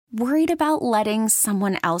Worried about letting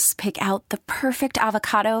someone else pick out the perfect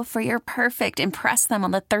avocado for your perfect impress them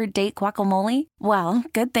on the third date guacamole? Well,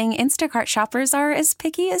 good thing Instacart shoppers are as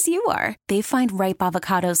picky as you are. They find ripe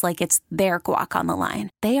avocados like it's their guac on the line.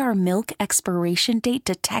 They are milk expiration date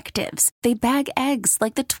detectives. They bag eggs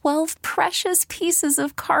like the 12 precious pieces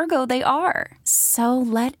of cargo they are. So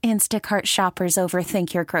let Instacart shoppers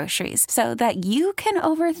overthink your groceries so that you can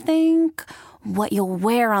overthink what you'll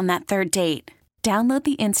wear on that third date. Download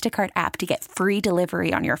the Instacart app to get free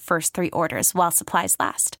delivery on your first 3 orders while supplies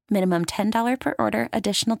last. Minimum $10 per order.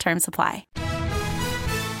 Additional terms apply.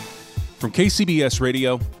 From KCBS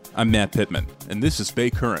Radio, I'm Matt Pittman, and this is Bay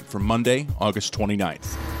Current for Monday, August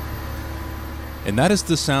 29th. And that is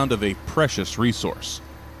the sound of a precious resource,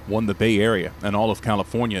 one the Bay Area and all of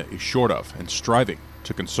California is short of and striving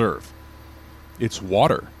to conserve. It's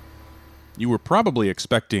water. You were probably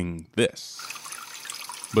expecting this.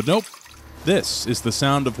 But nope. This is the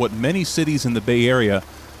sound of what many cities in the Bay Area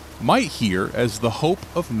might hear as the hope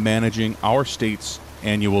of managing our state's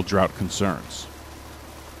annual drought concerns.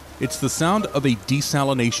 It's the sound of a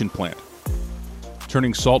desalination plant,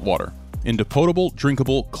 turning saltwater into potable,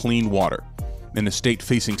 drinkable, clean water in a state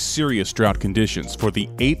facing serious drought conditions for the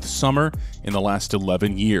 8th summer in the last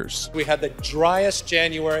 11 years. We had the driest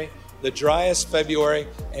January, the driest February,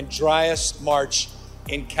 and driest March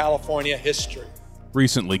in California history.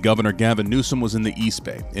 Recently, Governor Gavin Newsom was in the East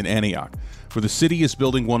Bay, in Antioch, where the city is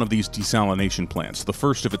building one of these desalination plants, the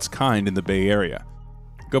first of its kind in the Bay Area.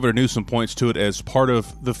 Governor Newsom points to it as part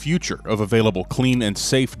of the future of available clean and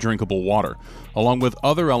safe drinkable water, along with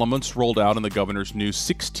other elements rolled out in the governor's new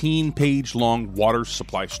 16-page-long water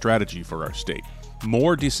supply strategy for our state.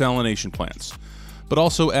 More desalination plants, but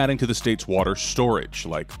also adding to the state's water storage,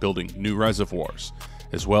 like building new reservoirs,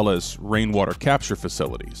 as well as rainwater capture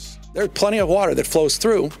facilities. There's plenty of water that flows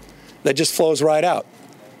through that just flows right out,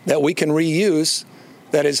 that we can reuse,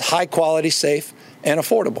 that is high quality, safe, and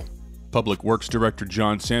affordable. Public Works Director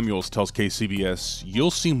John Samuels tells KCBS you'll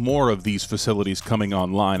see more of these facilities coming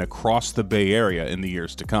online across the Bay Area in the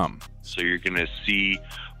years to come. So you're going to see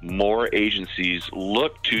more agencies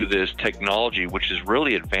look to this technology, which has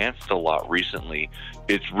really advanced a lot recently.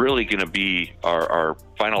 It's really going to be our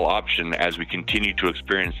final option as we continue to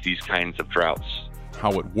experience these kinds of droughts.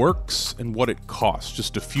 How it works, and what it costs.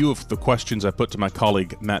 Just a few of the questions I put to my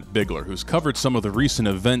colleague Matt Bigler, who's covered some of the recent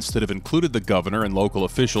events that have included the governor and local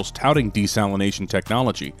officials touting desalination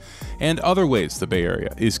technology, and other ways the Bay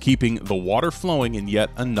Area is keeping the water flowing in yet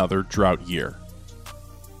another drought year.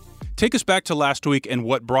 Take us back to last week and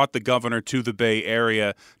what brought the governor to the Bay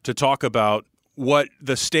Area to talk about what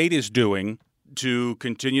the state is doing to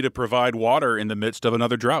continue to provide water in the midst of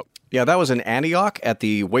another drought. Yeah, that was in Antioch at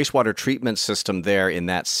the wastewater treatment system there in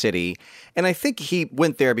that city. And I think he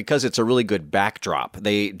went there because it's a really good backdrop.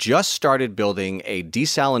 They just started building a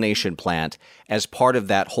desalination plant as part of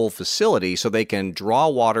that whole facility so they can draw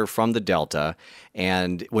water from the Delta.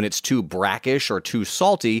 And when it's too brackish or too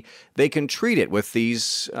salty, they can treat it with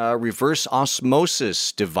these reverse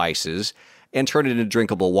osmosis devices and turn it into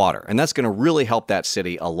drinkable water. And that's going to really help that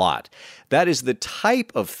city a lot. That is the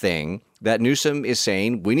type of thing that Newsom is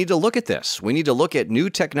saying, we need to look at this. We need to look at new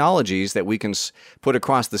technologies that we can put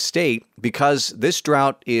across the state, because this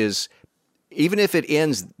drought is, even if it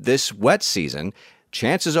ends this wet season,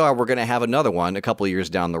 chances are we're going to have another one a couple of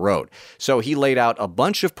years down the road. So he laid out a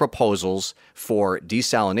bunch of proposals for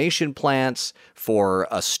desalination plants, for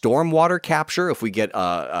a stormwater capture. If we get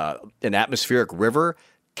an atmospheric river,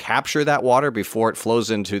 capture that water before it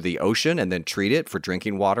flows into the ocean and then treat it for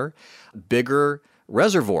drinking water. Bigger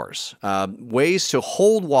reservoirs, ways to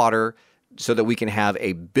hold water so that we can have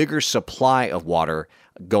a bigger supply of water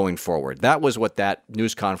going forward. That was what that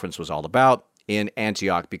news conference was all about in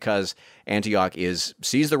Antioch, because Antioch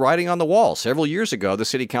sees the writing on the wall. Several years ago, the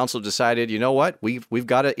city council decided, you know what, we've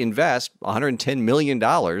got to invest $110 million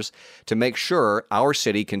to make sure our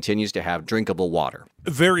city continues to have drinkable water.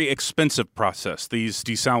 A very expensive process. These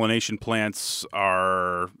desalination plants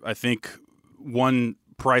are, I think, one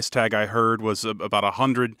price tag I heard was about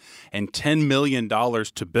 $110 million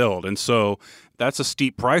to build. And so that's a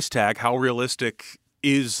steep price tag. How realistic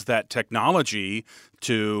is that technology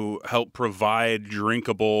to help provide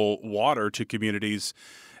drinkable water to communities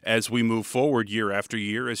as we move forward year after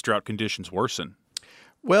year as drought conditions worsen?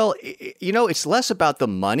 Well, you know, it's less about the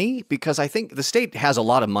money, because I think the state has a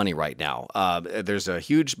lot of money right now. There's a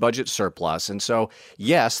huge budget surplus. And so,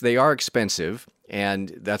 yes, they are expensive.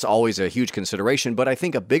 And that's always a huge consideration. But I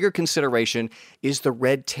think a bigger consideration is the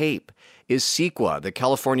red tape, is CEQA, the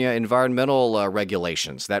California environmental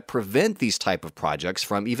regulations that prevent these type of projects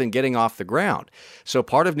from even getting off the ground. So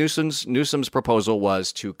part of Newsom's proposal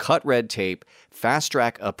was to cut red tape,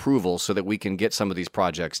 fast-track approval so that we can get some of these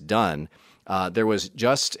projects done. There was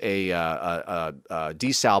just a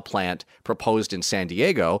desal plant proposed in San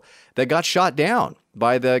Diego that got shot down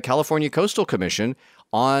by the California Coastal Commission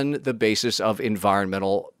on the basis of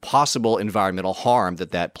possible environmental harm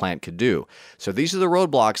that plant could do. So these are the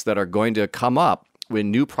roadblocks that are going to come up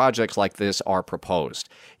when new projects like this are proposed.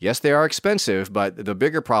 Yes, they are expensive, but the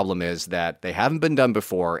bigger problem is that they haven't been done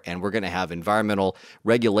before, and we're going to have environmental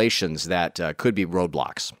regulations that could be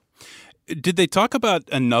roadblocks. Did they talk about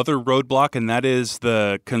another roadblock, and that is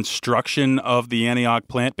the construction of the Antioch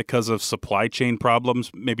plant because of supply chain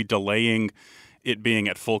problems, maybe delaying it being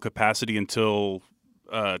at full capacity until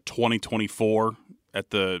 2024 at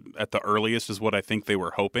the earliest is what I think they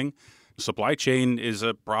were hoping. Supply chain is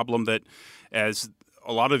a problem that, as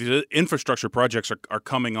a lot of the infrastructure projects are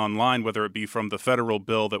coming online, whether it be from the federal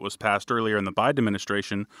bill that was passed earlier in the Biden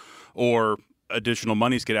administration or additional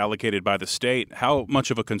monies get allocated by the state, how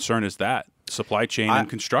much of a concern is that? Supply chain and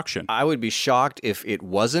construction. I would be shocked if it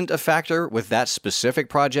wasn't a factor with that specific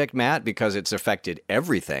project, Matt, because it's affected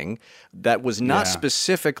everything. That was not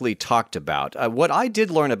specifically talked about. What I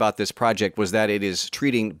did learn about this project was that it is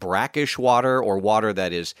treating brackish water or water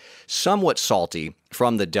that is somewhat salty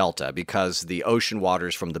from the delta because the ocean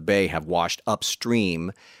waters from the bay have washed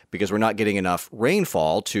upstream because we're not getting enough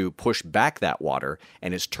rainfall to push back that water,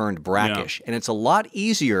 and it's turned brackish. Yeah. And it's a lot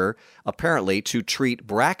easier, apparently, to treat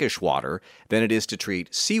brackish water than it is to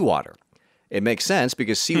treat seawater. It makes sense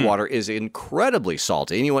because seawater is incredibly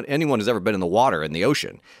salty. Anyone who's ever been in the water in the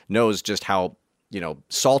ocean knows just how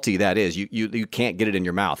salty that is. You can't get it in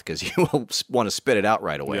your mouth because you will want to spit it out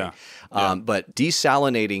right away. Yeah. But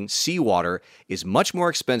desalinating seawater is much more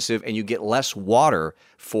expensive, and you get less water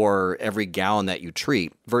for every gallon that you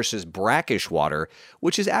treat versus brackish water,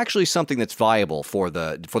 which is actually something that's viable for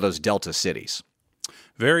those delta cities.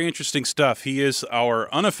 Very interesting stuff. He is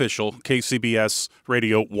our unofficial KCBS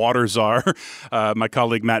radio water czar, my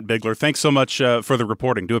colleague Matt Bigler. Thanks so much for the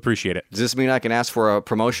reporting. Do appreciate it. Does this mean I can ask for a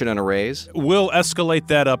promotion and a raise? We'll escalate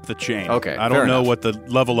that up the chain. Okay, I don't know what the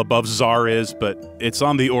level above czar is, but it's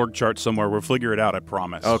on the org chart somewhere. We'll figure it out, I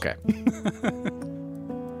promise. Okay.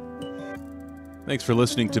 Thanks for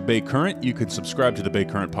listening to Bay Current. You can subscribe to the Bay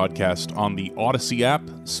Current podcast on the Odyssey app,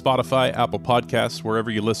 Spotify, Apple Podcasts, wherever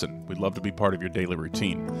you listen. We'd love to be part of your daily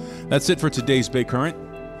routine. That's it for today's Bay Current.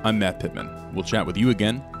 I'm Matt Pittman. We'll chat with you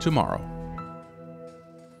again tomorrow.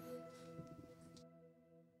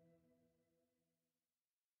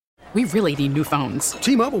 We really need new phones.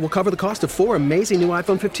 T-Mobile will cover the cost of 4 amazing new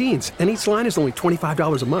iPhone 15s, and each line is only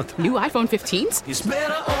 $25 a month. New iPhone 15s? It's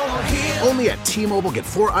better over here. Only at T-Mobile, get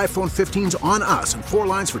 4 iPhone 15s on us and 4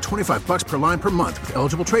 lines for $25 per line per month with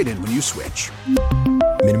eligible trade-in when you switch.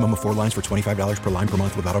 Minimum of 4 lines for $25 per line per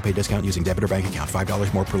month with autopay discount using debit or bank account.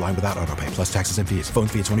 $5 more per line without autopay, plus taxes and fees. Phone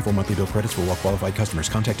fee at 24 monthly bill credits for well-qualified customers.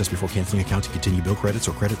 Contact us before canceling account to continue bill credits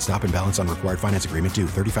or credit stop and balance on required finance agreement due.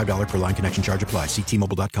 $35 per line connection charge applies. See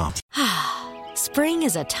T-Mobile.com. Spring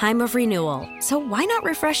is a time of renewal, so why not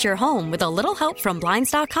refresh your home with a little help from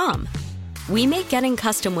Blinds.com? We make getting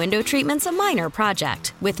custom window treatments a minor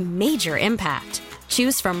project with major impact.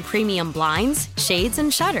 Choose from premium blinds, shades,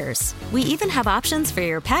 and shutters. We even have options for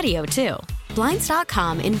your patio, too.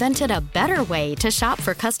 Blinds.com invented a better way to shop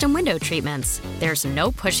for custom window treatments. There's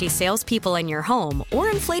no pushy salespeople in your home or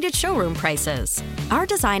inflated showroom prices. Our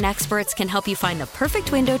design experts can help you find the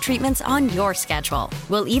perfect window treatments on your schedule.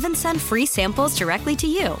 We'll even send free samples directly to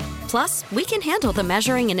you. Plus, we can handle the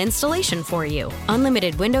measuring and installation for you.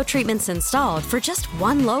 Unlimited window treatments installed for just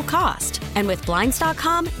one low cost. And with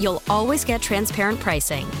Blinds.com, you'll always get transparent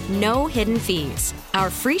pricing. No hidden fees. Our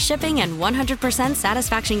free shipping and 100%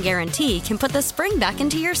 satisfaction guarantee can put the spring back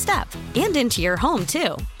into your step and into your home,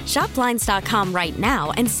 too. Shop Blinds.com right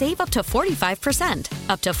now and save up to 45%.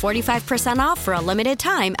 Up to 45% off for a limited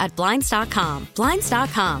time at Blinds.com.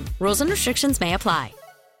 Blinds.com. Rules and restrictions may apply.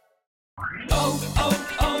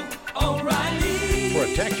 O'Reilly.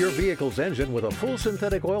 Protect your vehicle's engine with a full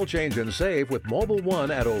synthetic oil change and save with Mobil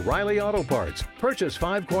 1 at O'Reilly Auto Parts. Purchase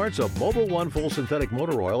 5 quarts of Mobil 1 full synthetic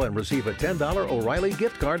motor oil and receive a $10 O'Reilly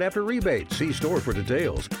gift card after rebate. See store for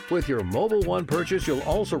details. With your Mobil 1 purchase, you'll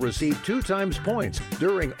also receive 2 times points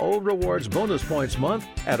during O Rewards Bonus Points Month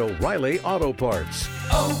at O'Reilly Auto Parts.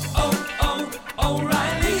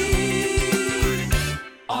 O'Reilly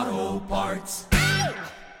Auto Parts.